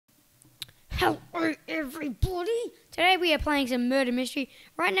Hello everybody! Today we are playing some murder mystery.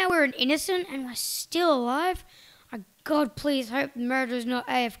 Right now we're an innocent and we're still alive. Oh, God, please hope the murderer's not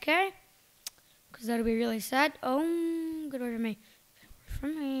AFK. Because that'll be really sad. Oh, get away from me. Get away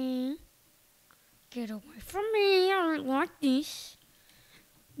from me. Get away from me. I don't like this.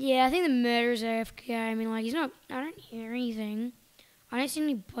 Yeah, I think the murderer's AFK. I mean, like, he's not... I don't hear anything. I don't see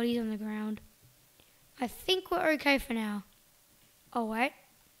any bodies on the ground. I think we're okay for now. Oh, wait.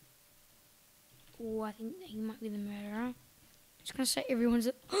 Oh, I think he might be the murderer. Just gonna say everyone's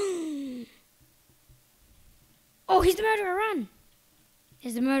a... Oh, he's the murderer, run!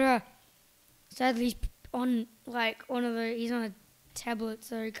 He's the murderer. Sadly, he's on, like, he's on a tablet,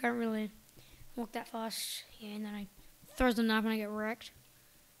 so he can't really walk that fast. Yeah, and then I throws the knife and I get wrecked.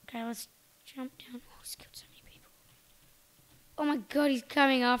 Okay, let's jump down. Oh, he's killed so many people. Oh my God, he's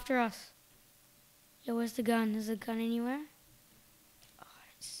coming after us. Yo, where's the gun? Is the gun anywhere? Oh, I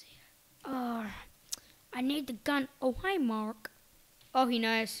don't see it. Oh, I need the gun. Oh, hi, Mark. Oh, he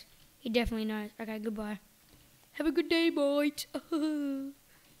knows. He definitely knows. Okay, goodbye. Have a good day, mate. I'm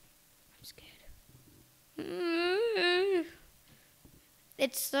scared.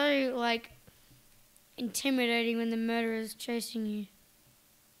 It's so, like, intimidating when the murderer is chasing you.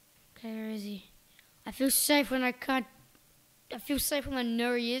 Okay, where is he? I feel safe when I can't... I feel safe when I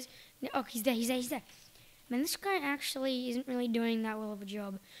know he is. Oh, he's there, he's there, he's there. Man, this guy actually isn't really doing that well of a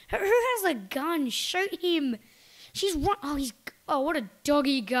job. Who has a gun? Shoot him. She's run. Oh, oh, what a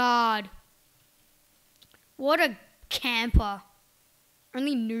doggy guard. What a camper.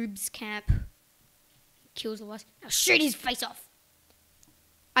 Only noobs camp. Kills the last. Now shoot his face off.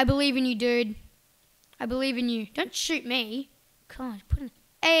 I believe in you, dude. I believe in you. Don't shoot me. God, put him.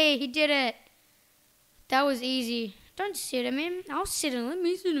 Hey, he did it. That was easy. Don't sit him in. I'll sit him. Let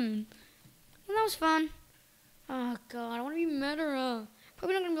me sit him. Well, that was fun. Oh, God, I want to be murderer.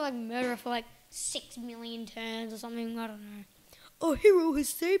 Probably not going to be like murderer for like 6 million turns or something. I don't know. Our hero has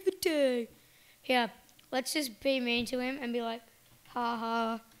saved the day. Yeah, let's just be mean to him and be like, ha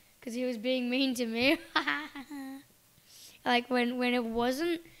ha, because he was being mean to me. Like when I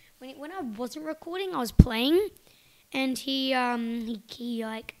wasn't recording, I was playing, and he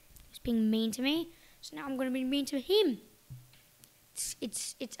like was being mean to me. So now I'm going to be mean to him.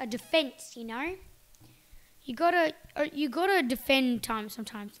 It's a defense, you know. You gotta defend time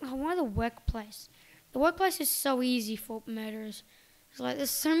sometimes. Oh, why the workplace? The workplace is so easy for murderers. It's like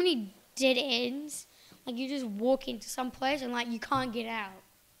there's so many dead ends. Like you just walk into some place and like you can't get out.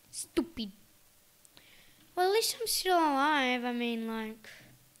 Stupid. Well, at least I'm still alive. I mean, like,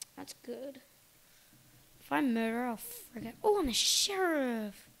 that's good. If I murder, I'll forget. Oh, I'm a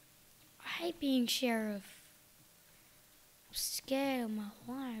sheriff. I hate being sheriff. I'm scared of my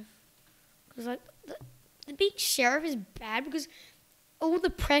life. Because, like, the being sheriff is bad because all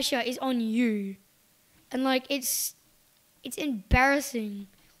the pressure is on you. And, like, it's embarrassing.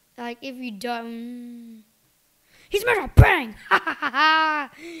 Like, if you don't... He's murdered! Bang! Ha ha ha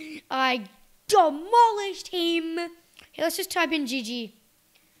ha! I demolished him! Hey, let's just type in GG.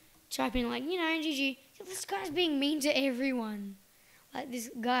 Type in, like, you know, GG. This guy's being mean to everyone. Like, this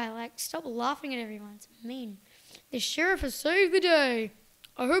guy, like, stop laughing at everyone. It's mean. The sheriff has saved the day.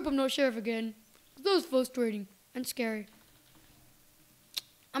 I hope I'm not sheriff again. That was frustrating and scary.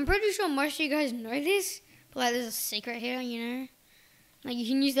 I'm pretty sure most of you guys know this, but like there's a secret here, you know. Like you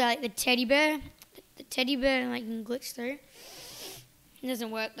can use that, like the teddy bear. The teddy bear, like, you can glitch through. It doesn't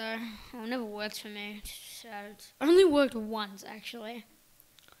work though. Oh, it never works for me. It's sad. It only worked once actually.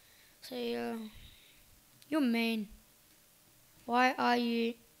 So you're mean. Why are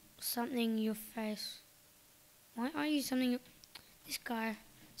you something your face? Why are you something? This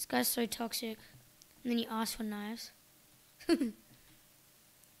guy's so toxic. And then he asks for knives.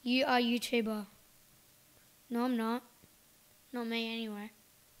 You are a YouTuber. No, I'm not. Not me anyway.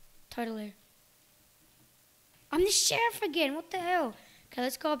 Totally. I'm the sheriff again. What the hell? Okay,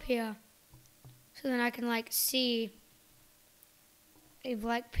 let's go up here. So then I can, like, see if,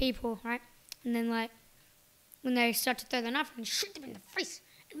 like, people, right? And then, like, when they start to throw the knife, I can shoot them in the face.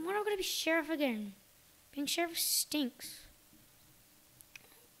 And why am I going to be sheriff again? Being sheriff stinks.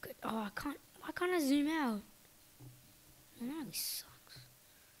 Good. Oh, I can't. Why can't I zoom out? Well, that really sucks.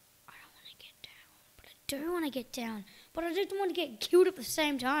 I don't want to get down. But I do want to get down. But I don't want to get killed at the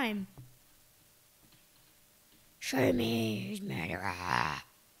same time. Show me who's murderer.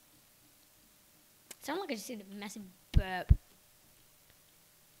 Sound like I just did a massive burp.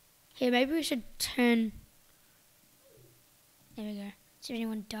 Here, maybe we should turn. There we go. See if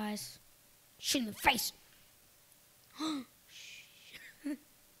anyone dies. Shoot in the face.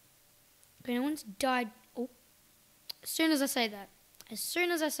 Okay, no one's died. Oh. As soon as I say that.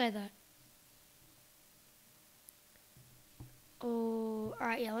 Oh,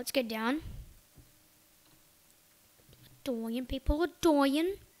 alright, yeah, let's get down. Dying, people are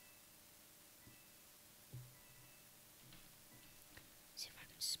dying. See if I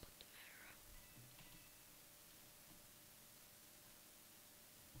can spot the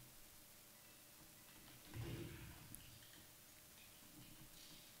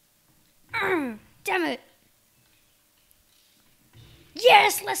murderer. Damn it.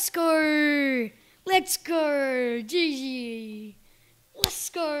 Yes, let's go. Let's go. GG. Let's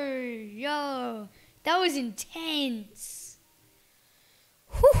go. Yo, that was intense.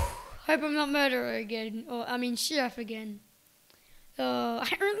 Whew. Hope I'm not murderer again. Or, I mean, sheriff again.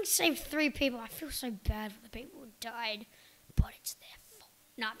 I only saved 3 people. I feel so bad for the people who died. But it's their fault.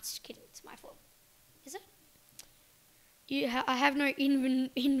 No, I'm just kidding. It's my fault. Is it? I have no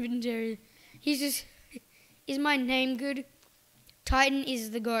inventory. He's just... Is my name good? Titan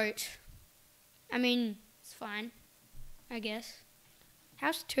is the goat. I mean, it's fine. I guess.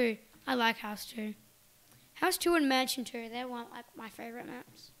 House 2. I like House 2. House 2 and Mansion 2. They're one like my favourite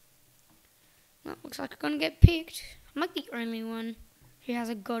maps. Well, looks like I'm going to get picked. I'm like the only one who has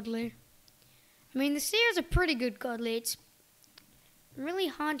a godly. I mean, the Seer's a pretty good godly. It's really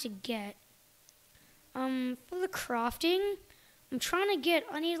hard to get. For the crafting, I'm trying to get,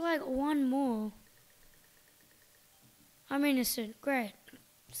 I need like 1 more. I'm innocent. Great.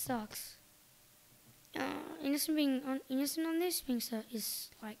 Sucks. Innocent on this being so is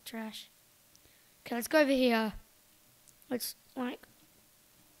like trash. Okay, let's go over here. Let's like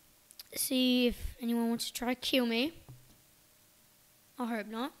see if anyone wants to try to kill me. I hope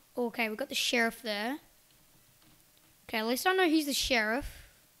not. Okay, we've got the sheriff there. Okay, at least I know he's the sheriff.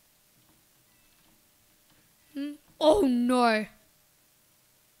 Oh no.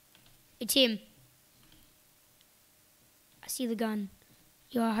 It's him. I see the gun.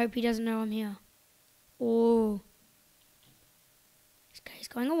 Yo, I hope he doesn't know I'm here. Oh. This guy's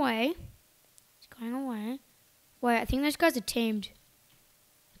going away. He's going away. Wait, I think those guys are teamed.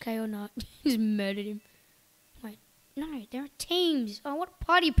 Okay, or not. He's murdered him. Wait, no, they're teams. Oh, what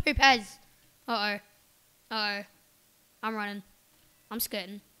party poop has? Uh-oh. Uh-oh. I'm running. I'm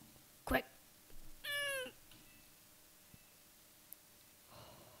skirting. Quick.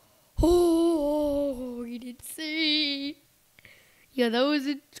 Oh, you didn't see. Yeah, that was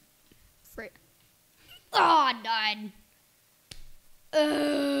a frick. Oh, I died.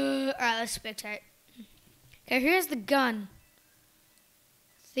 Alright, let's spectate. Okay, here's the gun.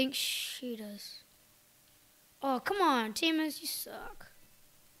 I think she does. Oh, come on, teamers, you suck.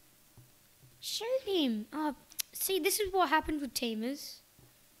 Shoot him. Oh, see, this is what happened with teamers.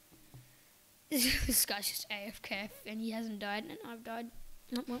 This guy's just AFK and he hasn't died and I've died.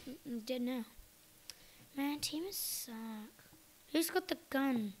 Well, I'm dead now. Man, teamers suck. Who's got the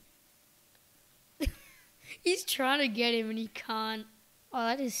gun? He's trying to get him and he can't. Oh,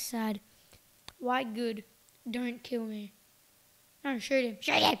 that is sad. White good. Don't kill me. No, shoot him.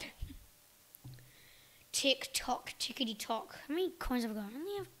 Shoot him! Tick-tock, tickety-tock. How many coins have I got?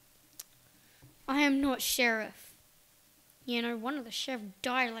 I am not sheriff. You know, one of the sheriff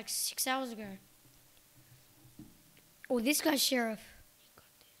died like 6 hours ago. Oh, this guy's sheriff.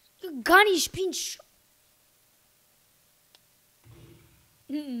 Your gun is being shot.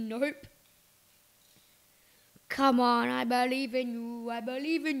 Nope. Come on, I believe in you. I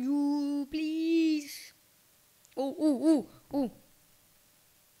believe in you, please. Oh.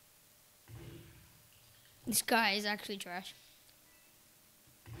 This guy is actually trash.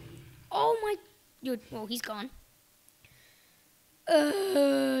 Oh my... Well, he's gone.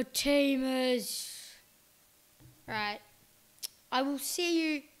 Teamers. Right. I will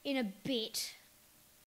see you in a bit.